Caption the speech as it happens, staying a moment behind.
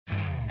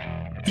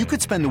You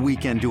could spend the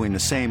weekend doing the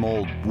same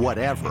old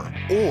whatever,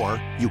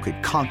 or you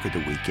could conquer the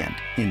weekend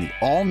in the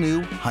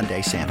all-new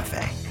Hyundai Santa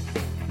Fe.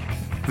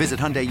 Visit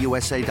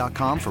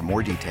HyundaiUSA.com for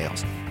more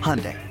details.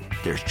 Hyundai,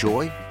 there's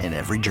joy in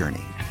every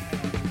journey.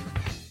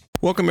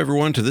 Welcome,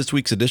 everyone, to this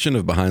week's edition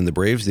of Behind the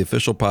Braves, the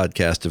official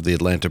podcast of the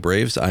Atlanta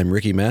Braves. I'm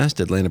Ricky Mast,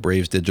 Atlanta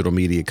Braves Digital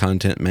Media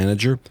Content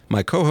Manager.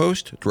 My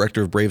co-host,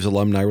 Director of Braves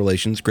Alumni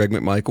Relations, Greg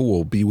McMichael,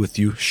 will be with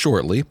you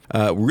shortly.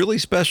 Really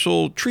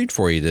special treat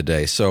for you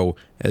today. So,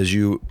 as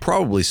you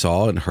probably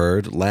saw and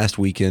heard, last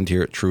weekend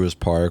here at Truist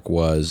Park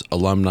was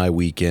Alumni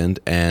Weekend,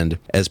 and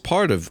as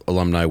part of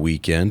Alumni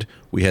Weekend,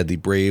 we had the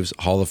Braves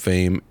Hall of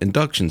Fame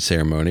induction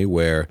ceremony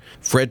where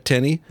Fred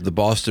Tenney, the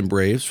Boston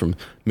Braves from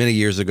many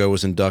years ago,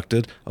 was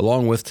inducted,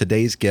 along with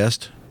today's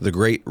guest, the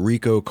great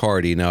Rico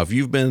Carty. Now, if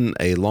you've been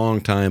a long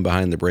time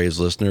Behind the Braves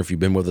listener, if you've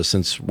been with us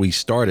since we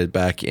started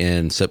back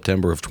in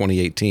September of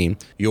 2018,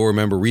 you'll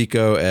remember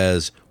Rico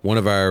as one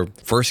of our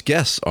first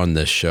guests on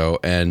this show,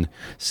 and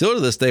still to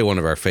this day, one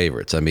of our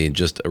favorites. I mean,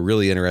 just a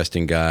really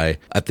interesting guy.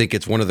 I think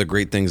it's one of the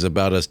great things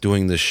about us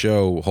doing this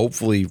show,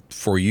 hopefully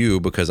for you,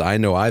 because I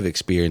know I've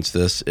experienced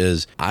this,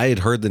 is I had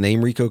heard the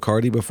name Rico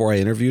Carty before I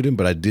interviewed him,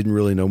 but I didn't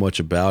really know much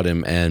about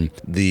him, and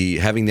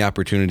having the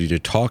opportunity to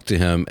talk to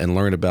him and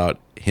learn about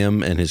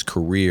him and his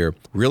career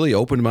really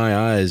opened my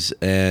eyes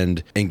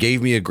and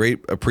gave me a great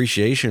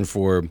appreciation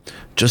for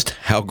just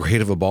how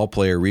great of a ball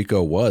player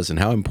Rico was and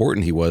how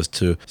important he was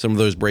to some of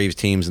those Braves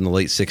teams in the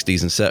late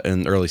 60s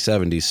and early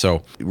 70s.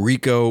 So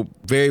Rico,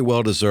 very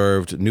well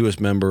deserved, newest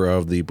member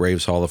of the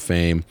Braves Hall of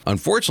Fame.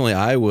 Unfortunately,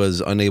 I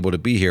was unable to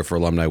be here for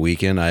Alumni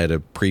Weekend. I had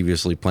a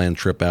previously planned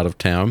trip out of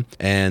town,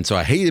 and so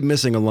I hated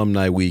missing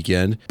Alumni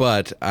Weekend,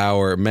 but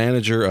our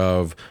manager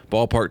of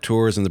ballpark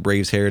tours and the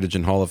Braves Heritage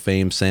and Hall of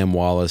Fame, Sam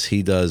Wallace,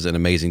 he does an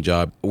amazing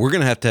job. We're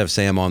going to have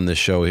Sam on this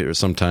show here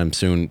sometime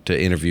soon to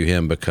interview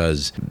him,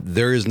 because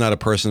there is not a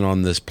person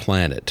on this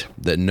planet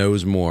that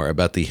knows more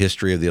about the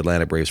history of the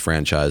Atlanta Braves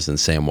franchise than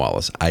Sam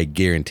Wallace. I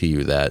guarantee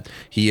you that.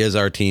 He is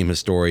our team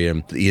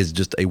historian. He is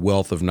just a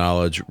wealth of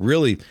knowledge,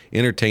 really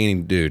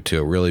entertaining dude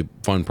too, a really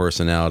fun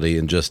personality,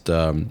 and just,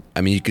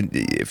 you can,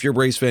 if you're a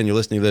Braves fan, you're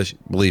listening to this,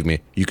 believe me,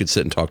 you could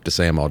sit and talk to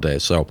Sam all day.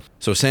 So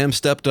Sam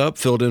stepped up,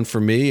 filled in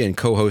for me, and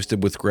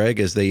co-hosted with Greg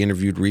as they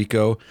interviewed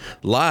Rico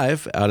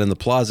live out in the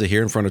plaza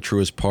here in front of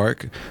Truist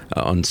Park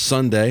on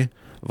Sunday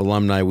of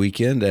Alumni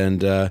Weekend.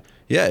 And it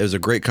was a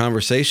great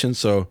conversation.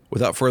 So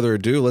without further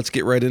ado, let's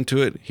get right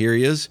into it. Here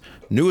he is,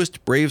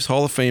 newest Braves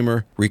Hall of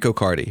Famer, Rico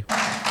Carty.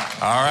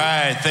 All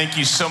right. Thank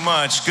you so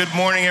much. Good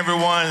morning,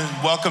 everyone.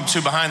 Welcome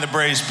to Behind the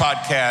Braves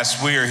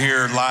podcast. We are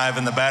here live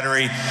in the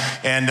Battery.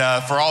 And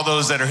for all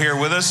those that are here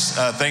with us,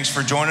 thanks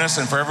for joining us.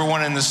 And for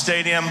everyone in the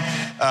stadium,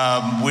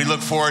 we look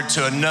forward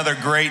to another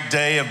great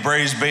day of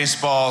Braves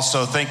baseball.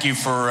 So thank you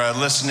for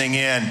listening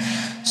in.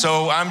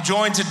 So I'm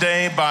joined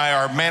today by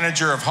our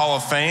manager of Hall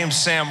of Fame,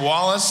 Sam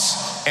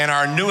Wallace, and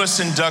our newest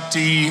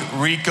inductee,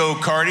 Rico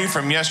Carty,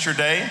 from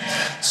yesterday.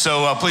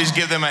 So please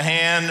give them a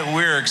hand.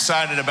 We're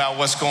excited about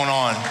what's going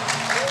on.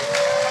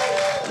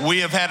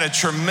 We have had a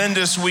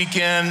tremendous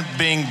weekend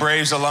being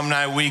Braves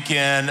Alumni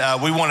Weekend.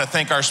 We want to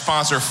thank our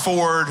sponsor,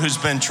 Ford, who's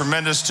been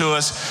tremendous to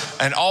us,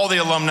 and all the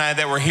alumni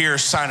that were here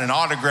signing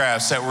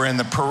autographs, that were in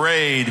the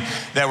parade,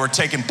 that were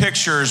taking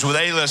pictures with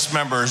A-list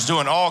members,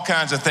 doing all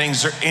kinds of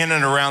things in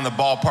and around the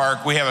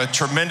ballpark. We have a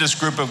tremendous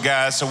group of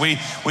guys, so we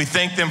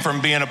thank them for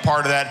being a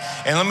part of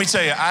that. And let me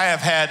tell you, I have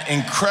had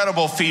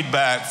incredible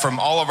feedback from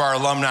all of our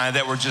alumni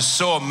that were just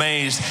so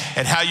amazed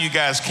at how you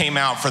guys came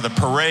out for the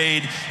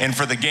parade and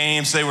for the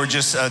games. They were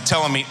just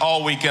telling me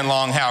all weekend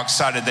long how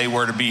excited they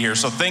were to be here.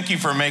 So thank you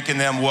for making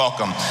them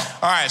welcome.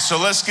 All right, so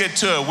let's get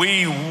to it.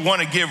 We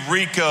want to give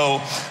Rico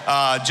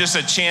just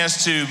a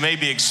chance to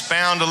maybe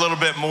expound a little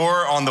bit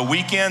more on the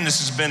weekend.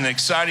 This has been an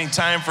exciting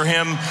time for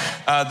him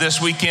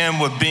this weekend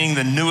with being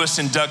the newest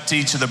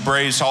inductee to the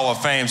Braves Hall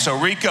of Fame. So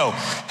Rico,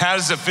 how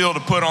does it feel to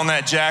put on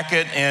that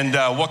jacket, and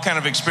what kind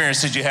of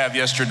experience did you have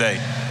yesterday?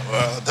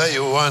 Well, I'll tell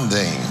you one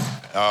thing.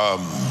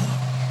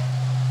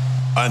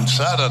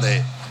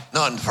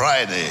 On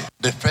Friday,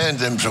 the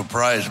fans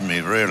surprised me,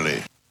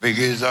 really,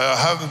 because I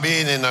haven't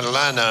been in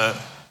Atlanta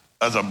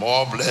as a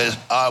ball player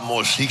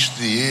almost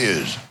 60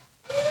 years.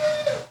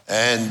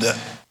 And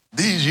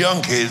these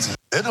young kids,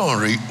 they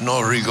don't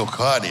know Rico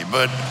Carty,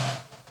 but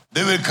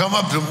they will come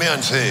up to me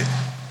and say,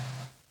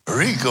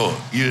 Rico,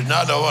 you're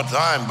not our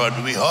time, but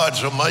we heard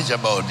so much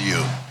about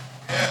you.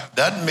 Yeah.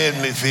 That made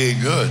me feel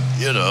good,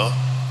 you know.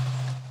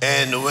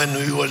 And when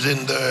we was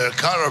in the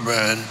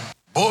caravan,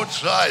 both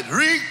sides,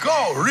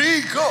 Rico.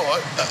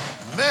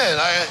 Man,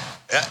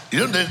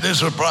 they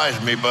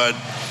surprised me, but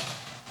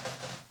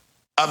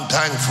I'm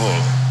thankful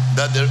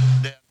that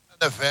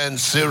the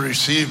fans still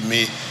receive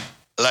me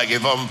like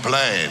if I'm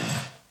playing,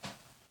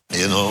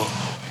 you know.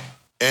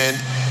 And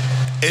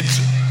it's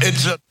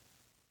that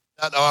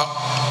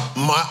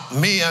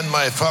me and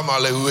my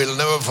family will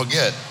never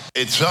forget.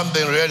 It's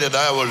something really that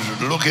I was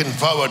looking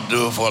forward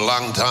to for a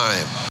long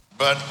time.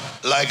 But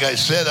like I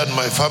said, and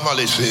my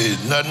family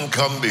says, nothing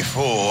come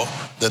before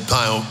the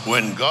time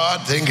when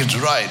God thinks it's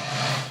right.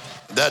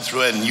 that's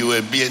when you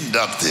will be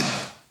inducted.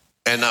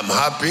 And I'm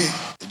happy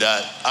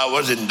that I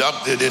was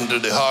inducted into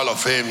the Hall of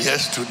Fame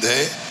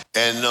yesterday,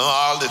 and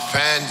all the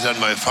fans and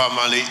my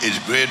family is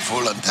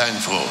grateful and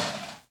thankful.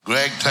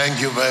 Greg,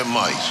 thank you very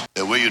much.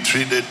 The way you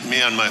treated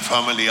me and my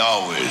family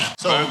always.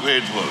 Very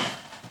grateful.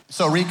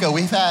 So Rico,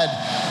 we've had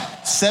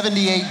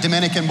 78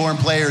 Dominican-born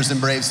players in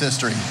Braves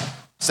history.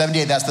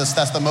 78,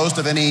 that's the most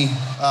of any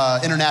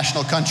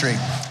international country.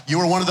 You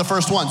were one of the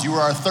first ones. You were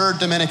our third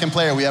Dominican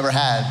player we ever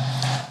had.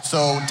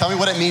 So tell me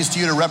what it means to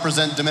you to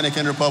represent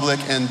Dominican Republic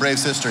in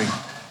Braves history.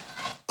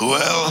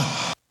 Well,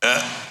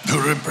 to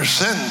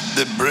represent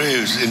the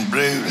Braves in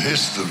Brave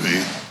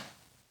history,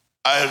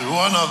 I was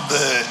one of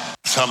the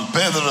San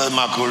Pedro de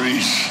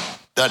Macorís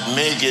that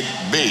make it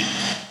big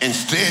and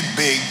stayed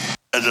big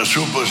as a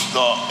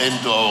superstar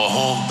into our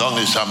hometown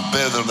in San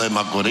Pedro de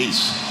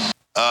Macorís.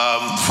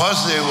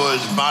 First there was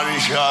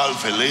Marichal,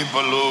 Felipe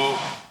Lu,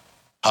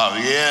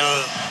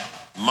 Javier,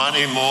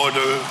 Manny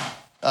Motor,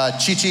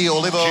 Chichi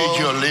Olivo.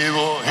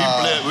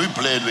 We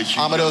played with Chichi.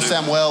 Amado Olivo.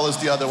 Samuel is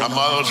the other one.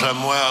 Amado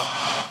Samuel.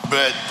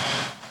 But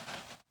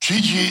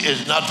Chichi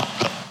is not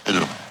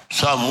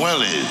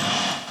Samuel is.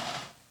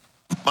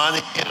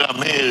 Manny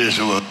Ramirez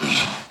was.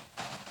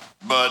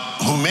 But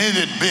who made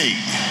it big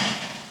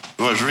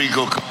was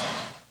Rico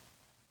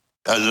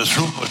as a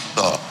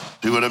superstar.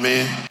 See what I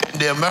mean? In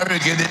the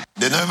American,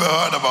 they never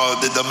heard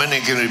about the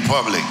Dominican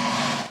Republic.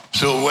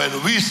 So when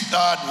we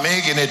start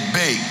making it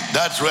big,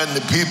 that's when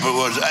the people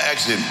was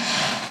asking,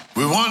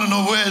 we want to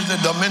know where's the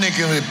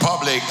Dominican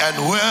Republic and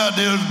where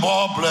those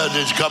ball players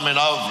is coming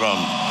out from.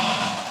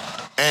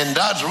 And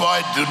that's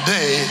why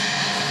today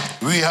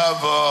we have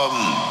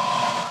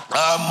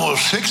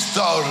almost 6,000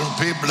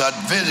 people that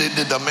visit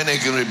the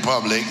Dominican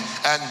Republic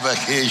and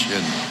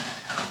vacation.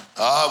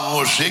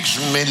 Almost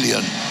 6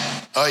 million.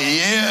 A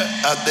year,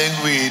 I think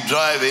we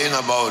drive in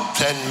about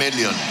 10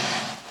 million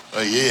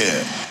a year.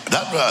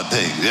 That's what I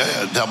think,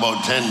 yeah, it's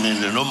about 10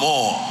 million or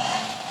more,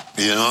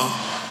 you know?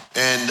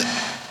 And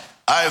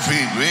I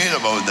feel great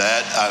about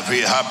that. I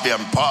feel happy I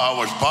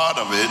was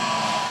part of it,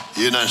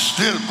 you know,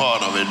 still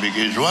part of it,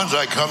 because once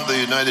I come to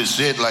the United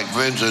States, like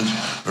for instance,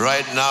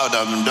 right now that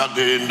I'm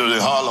inducted into the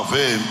Hall of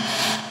Fame,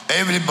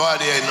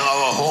 everybody in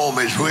our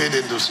home is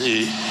waiting to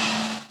see,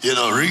 you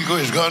know, Rico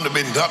is going to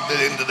be inducted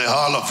into the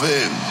Hall of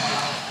Fame.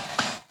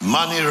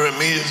 Manny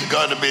Ramirez is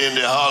going to be in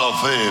the Hall of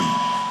Fame.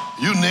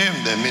 You name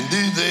them. In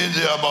these days,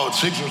 there are about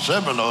 6 or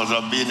 7 of us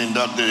have been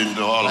inducted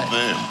into the Hall of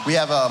Fame. We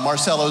have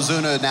Marcelo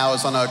Zuna now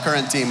is on a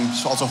current team,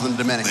 also from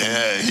the Dominican.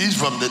 Yeah, he's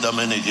from the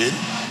Dominican.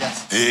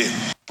 Yes.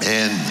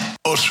 And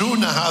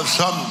Osuna have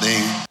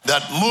something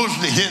that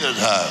mostly hitters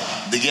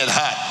have. They get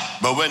hot,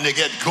 but when they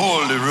get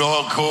cold, they're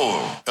real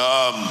cold.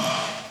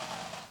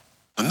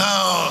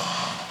 Now,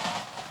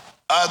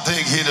 I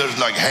think hitters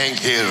like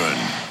Hank Aaron,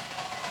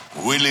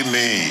 Willie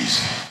Mays,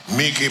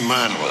 Mickey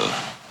Mantle,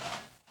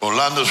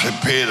 Orlando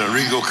Cepeda,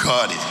 Rico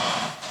Carty.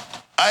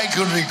 I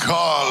could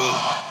recall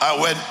I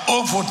went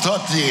 0 for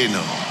 13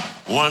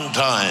 one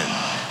time,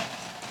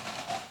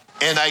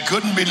 and I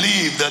couldn't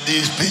believe that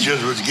these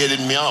pitchers was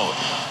getting me out.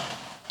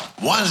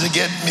 Once they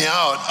get me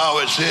out, I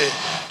would say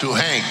to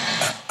Hank,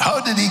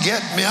 how did he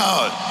get me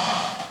out?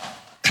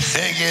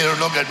 Hank would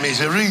look at me and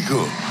say,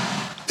 Rico,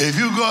 if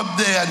you go up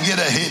there and get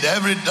a hit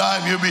every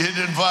time, you'll be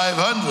hitting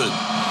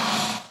 500.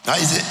 I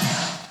said,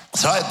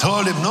 so I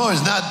told him, no,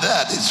 it's not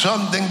that. It's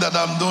something that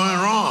I'm doing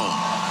wrong.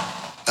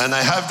 And I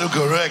have to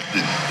correct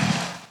it.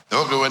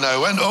 Okay, when I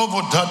went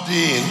over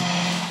 13,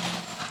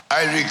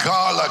 I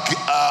recall a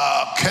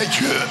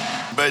catcher,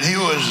 but he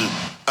was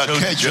a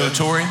catcher. Joe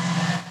Torre?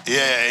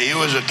 Yeah, he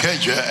was a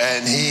catcher,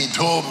 and he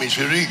told me,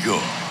 Rico,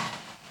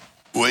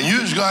 when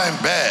you're going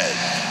bad,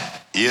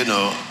 you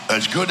know,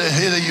 as good a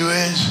hitter you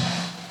is,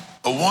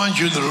 I want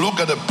you to look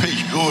at the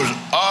pitch, goes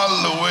all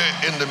the way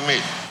in the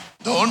mid.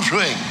 Don't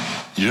swing.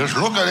 You just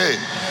look at it.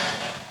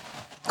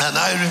 And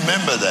I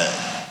remember that.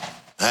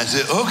 I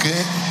said,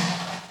 okay.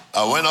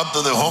 I went up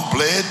to the home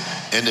plate,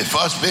 and the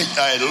first pitch,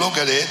 I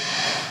look at it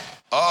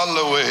all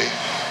the way,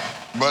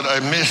 but I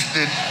missed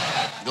it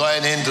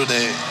going into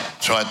the,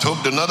 so I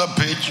took another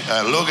pitch,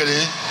 I look at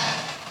it,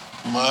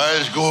 my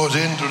eyes goes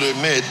into the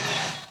mid,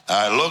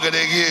 I look at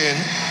it again,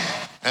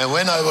 and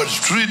when I was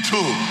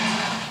 3-2,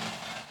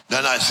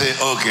 then I say,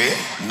 okay,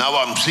 now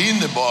I'm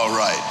seeing the ball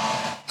right.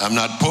 I'm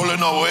not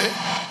pulling away.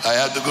 I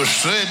have to go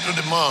straight to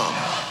the mound.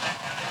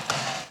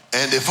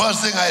 And the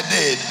first thing I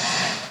did,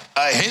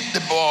 I hit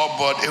the ball,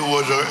 but it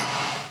was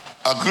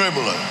a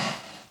dribbler.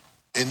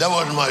 And that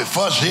was my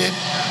first hit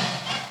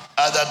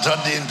at that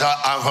 13 time.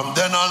 And from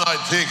then on, I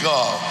take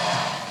off.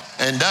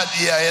 And that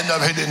year, I ended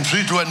up hitting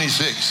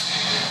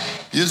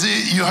 326. You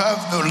see, you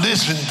have to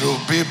listen to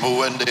people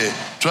when they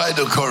try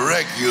to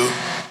correct you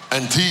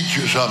and teach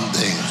you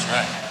something. That's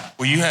right.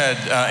 Well, you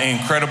had an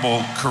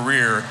incredible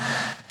career.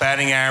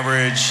 Batting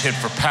average, hit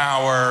for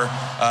power,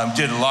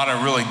 did a lot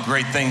of really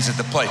great things at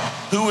the plate.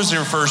 Who was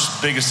your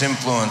first biggest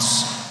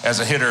influence as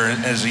a hitter,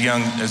 as a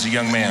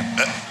young man?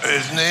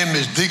 His name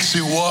is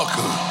Dixie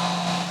Walker.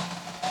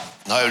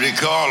 I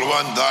recall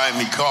one time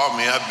he called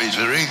me up, he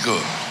said, Rico,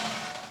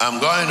 I'm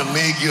going to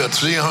make you a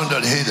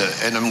 300 hitter,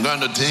 and I'm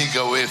going to take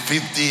away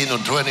 15 or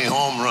 20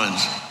 home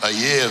runs a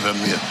year from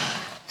you.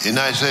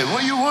 And I said, what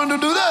do you want to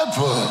do that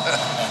for?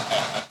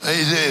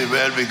 He said,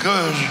 well,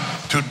 because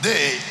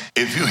today,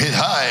 if you hit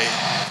high,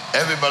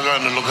 everybody's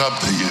going to look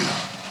up to you.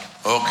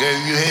 Okay,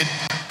 if you hit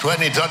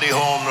 20, 30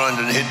 home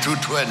runs and hit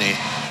 220,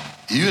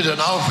 you're an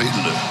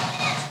outfielder.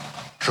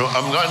 So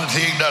I'm going to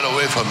take that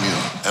away from you.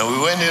 And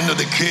we went into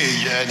the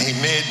cage, and he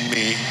made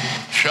me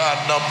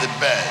sharpen up the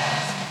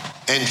bat.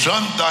 And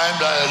sometimes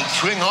I'll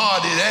swing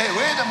hard. He'd say, hey,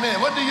 wait a minute,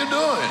 what are you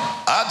doing?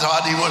 I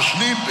thought he was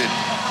sleeping.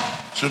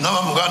 So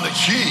now I'm going to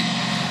cheat.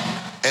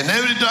 And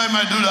every time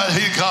I do that,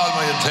 he called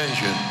my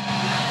attention.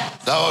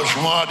 That's how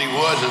smart he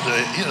was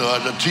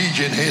as a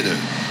teaching hitter.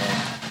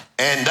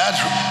 And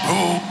that's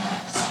who,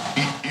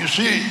 you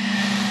see,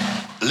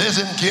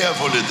 listen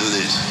carefully to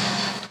this.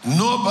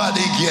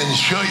 Nobody can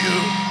show you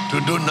to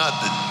do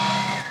nothing.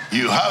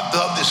 You have to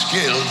have the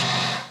skills,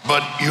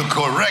 but you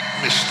correct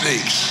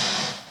mistakes.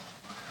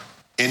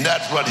 And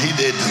that's what he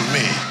did to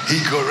me. He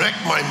correct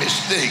my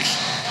mistakes.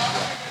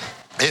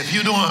 If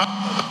you don't have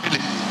the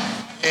ability,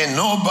 and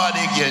nobody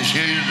can show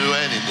you to do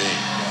anything,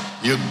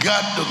 you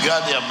got to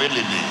get the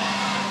ability.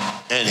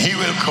 And he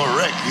will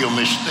correct your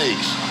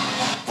mistakes.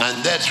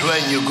 And that's when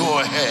you go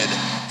ahead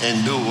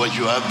and do what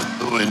you have to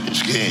do in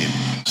this game.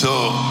 So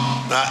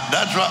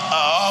that's what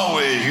I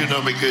always,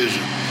 because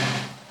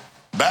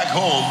back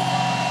home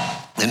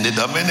in the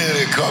Dominican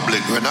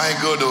Republic, when I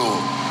go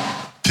to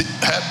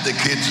help the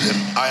kids,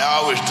 I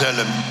always tell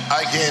them,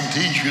 I can't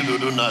teach you to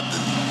do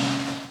nothing.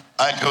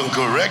 I can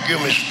correct your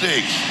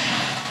mistakes,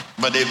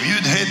 but if you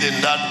hit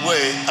in that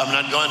way, I'm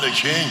not going to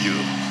change you.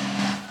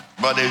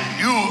 But if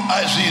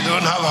I see you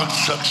don't have a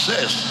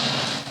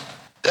success,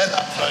 then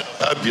I'll try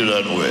to help you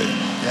that way.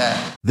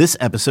 Yeah. This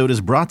episode is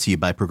brought to you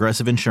by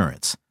Progressive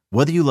Insurance.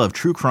 Whether you love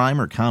true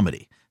crime or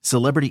comedy,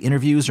 celebrity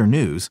interviews or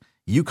news,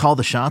 you call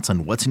the shots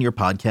on what's in your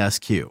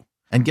podcast queue.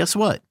 And guess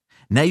what?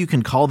 Now you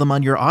can call them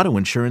on your auto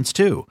insurance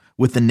too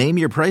with the Name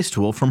Your Price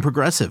tool from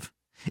Progressive.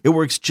 It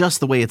works just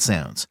the way it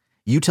sounds.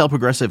 You tell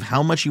Progressive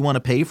how much you want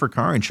to pay for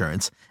car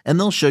insurance, and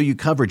they'll show you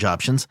coverage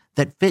options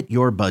that fit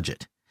your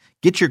budget.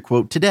 Get your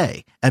quote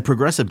today at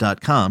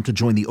Progressive.com to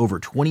join the over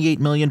 28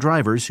 million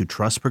drivers who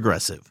trust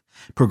Progressive.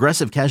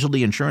 Progressive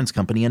Casualty Insurance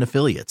Company and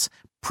Affiliates.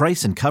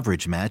 Price and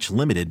coverage match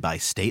limited by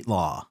state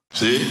law.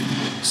 See?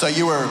 So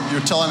you were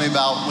telling me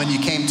about when you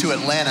came to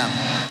Atlanta,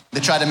 they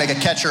tried to make a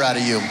catcher out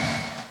of you.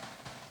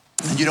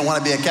 And you don't want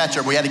to be a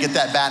catcher. We had to get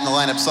that bat in the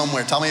lineup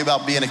somewhere. Tell me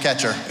about being a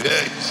catcher.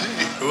 Yeah,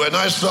 see, when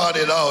I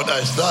started out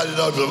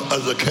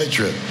as a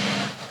catcher.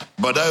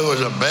 But I was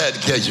a bad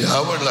catcher.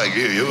 I was like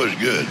you. You was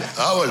good.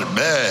 I was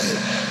bad.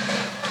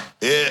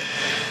 Yeah.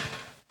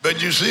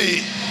 But you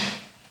see,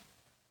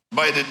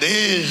 by the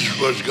days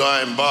was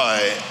going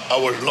by, I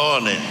was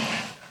learning.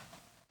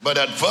 But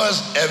at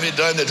first, every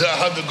time that I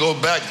had to go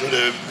back to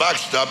the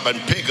backstop and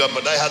pick up,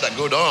 but I had a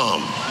good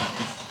arm.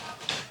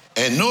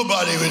 And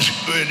nobody would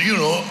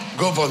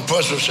go from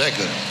first or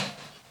second,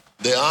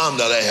 the arm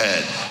that I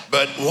had.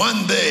 But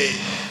one day,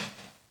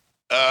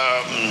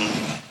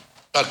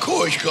 a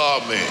coach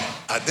called me.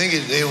 I think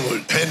his name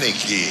was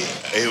Penicky.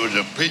 He was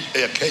a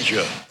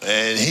catcher,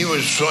 and he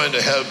was trying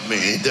to help me.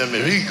 He told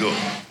me, Rico,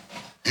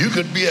 you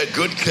could be a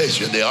good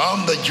catcher. The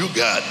arm that you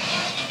got,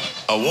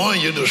 I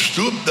want you to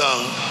stoop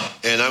down,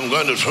 and I'm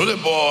going to throw the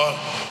ball,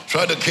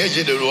 try to catch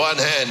it with one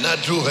hand, not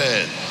two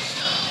hands.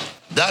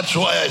 That's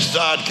why I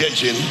started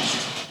catching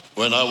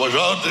when I was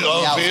out the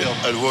outfield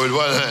with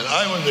one hand.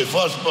 I was the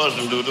first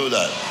person to do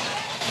that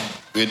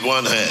with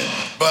one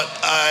hand. But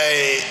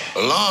I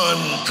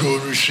learned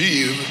to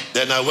receive.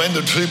 Then I went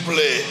to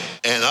AAA,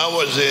 and I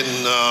was in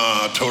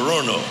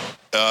Toronto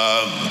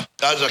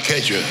as a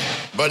catcher.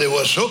 But it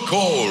was so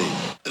cold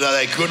that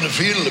I couldn't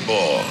feel the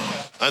ball.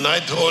 And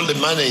I told the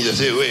manager,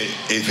 wait,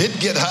 if it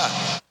get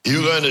hot,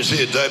 you're going to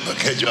see the type of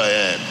catcher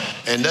I am.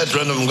 And that's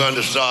when I'm going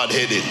to start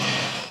hitting.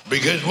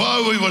 Because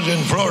while we was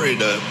in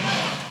Florida,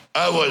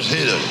 I was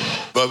hitter.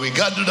 But we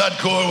got to that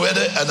cold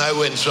weather, and I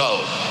went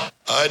south.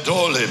 I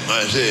told him,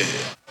 I said,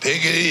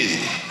 take it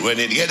easy. When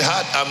it get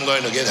hot, I'm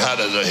going to get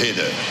hot as a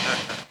hitter.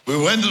 We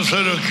went to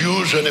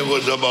Syracuse, and it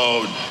was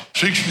about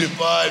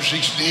 65,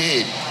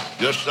 68,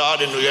 just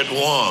starting to get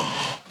warm.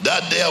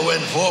 That day, I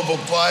went 4 for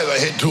 5. I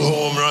hit 2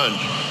 home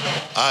runs.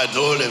 I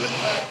told him,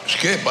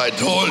 Skip, I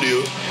told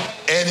you.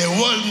 And it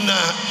wasn't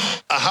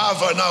a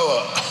half an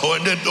hour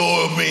when they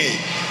told me,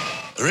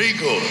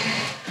 Rico,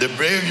 the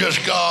Braves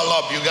just called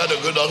up. You got to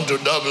go down to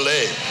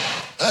AA.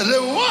 I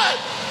said, what?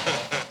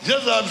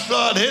 Just I'm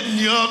start hitting,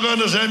 you're going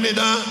to send me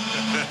down?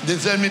 They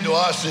sent me to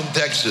Austin,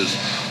 Texas.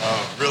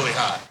 Oh, really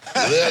hot.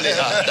 Really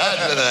hot. That's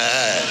what I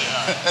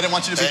had. I didn't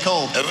want you to be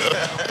cold. It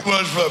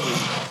was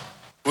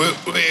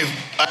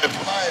I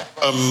applied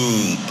from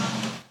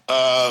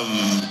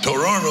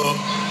Toronto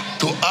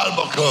to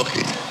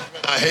Albuquerque.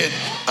 I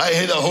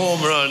hit a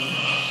home run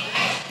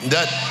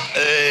that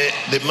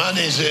the man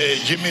is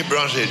Jimmy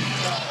Brown said,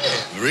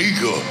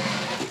 Rico,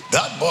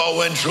 that ball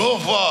went so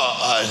far.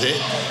 I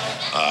said,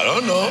 I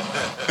don't know.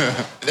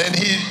 Then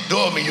he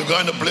told me, you're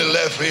going to play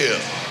left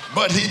field.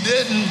 But he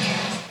didn't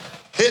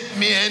hit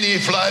me any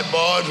fly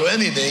balls or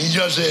anything. He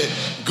just said,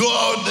 go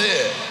out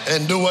there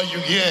and do what you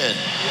can.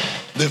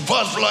 The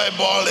first fly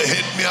ball that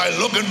hit me, I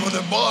looking for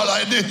the ball.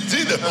 I didn't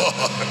see the ball.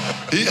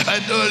 I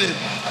told him,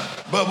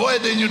 but why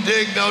didn't you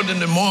take me out in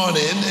the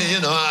morning,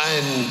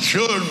 and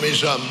showed me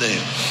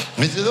something?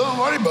 He said, don't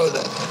worry about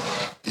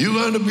that. You're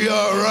going to be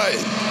all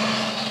right.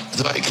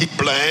 So I keep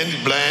playing,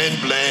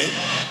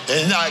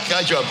 and I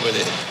catch up with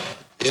it,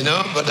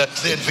 but I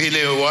still feel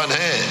it with one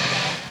hand.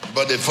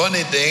 But the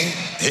funny thing,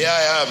 here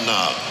I am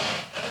now.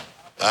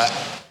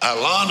 I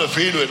learned to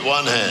field with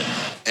one hand,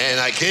 and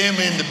I came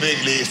in the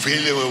big league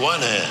fielding with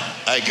one hand.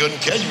 I couldn't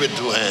catch with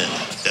two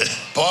hands.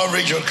 Paul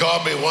Richard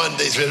called me one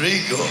day, said,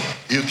 Rico,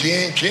 you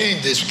can't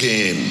change this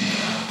game.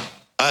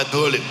 I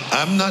told him,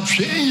 I'm not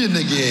changing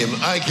the game.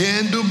 I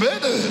can do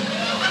better.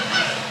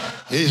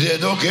 He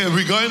said, okay,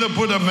 we're going to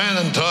put a man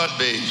on third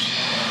base.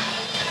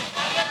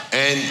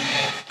 And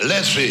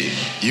let's see,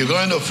 you're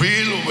going to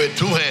field with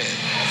two hands.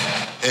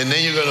 And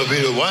then you're going to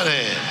field with one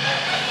hand.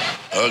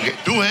 Okay,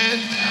 two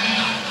hands,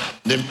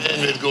 the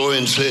man will go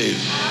and save.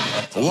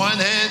 One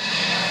hand,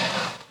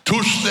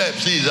 two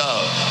steps, he's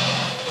out.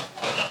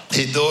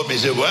 He told me, he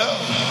said, well,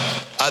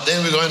 I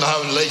think we're going to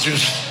have to let you,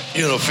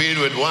 field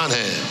with one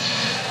hand.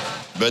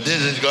 But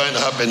this is going to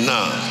happen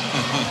now.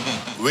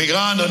 We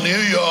gone to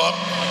New York,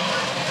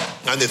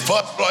 and the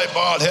first fly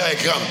ball, here I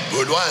come,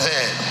 with one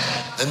hand.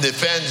 And the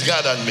fans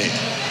got on me.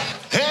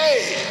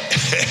 Hey,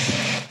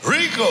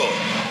 Rico,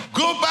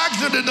 go back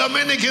to the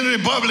Dominican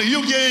Republic.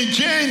 You can't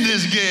change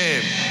this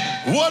game.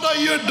 What are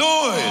you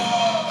doing?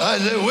 I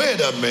said, wait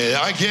a minute,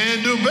 I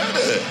can't do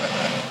better.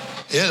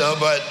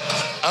 But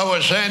I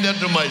was saying that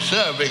to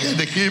myself because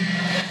they keep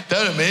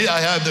telling me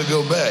I have to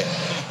go back.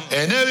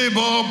 And every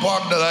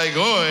ballpark that I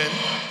go in,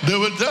 they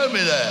would tell me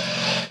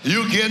that.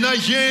 You cannot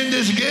change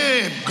this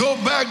game. Go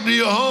back to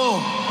your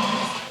home.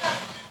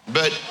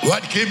 But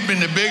what kept me in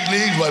the big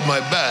leagues was my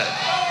bat.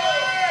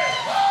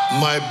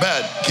 My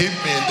bat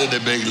kept me into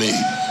the big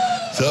league.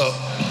 So,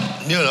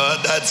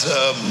 that's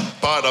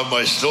part of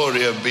my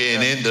story of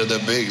being into the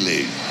big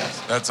league.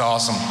 That's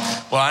awesome.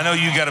 Well, I know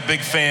you got a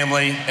big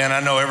family, and I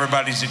know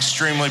everybody's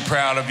extremely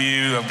proud of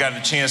you. I've got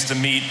a chance to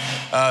meet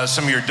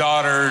some of your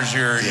daughters,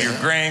 your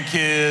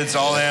grandkids,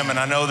 all them, and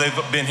I know they've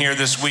been here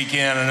this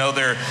weekend. I know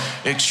they're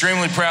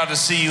extremely proud to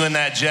see you in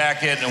that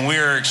jacket, and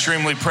we're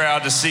extremely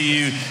proud to see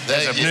you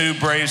as a new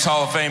Braves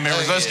Hall of Fame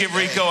members. Let's give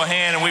Rico a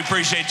hand, and we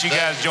appreciate you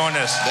guys joining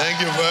us. Thank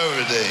you for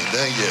everything.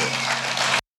 Thank you.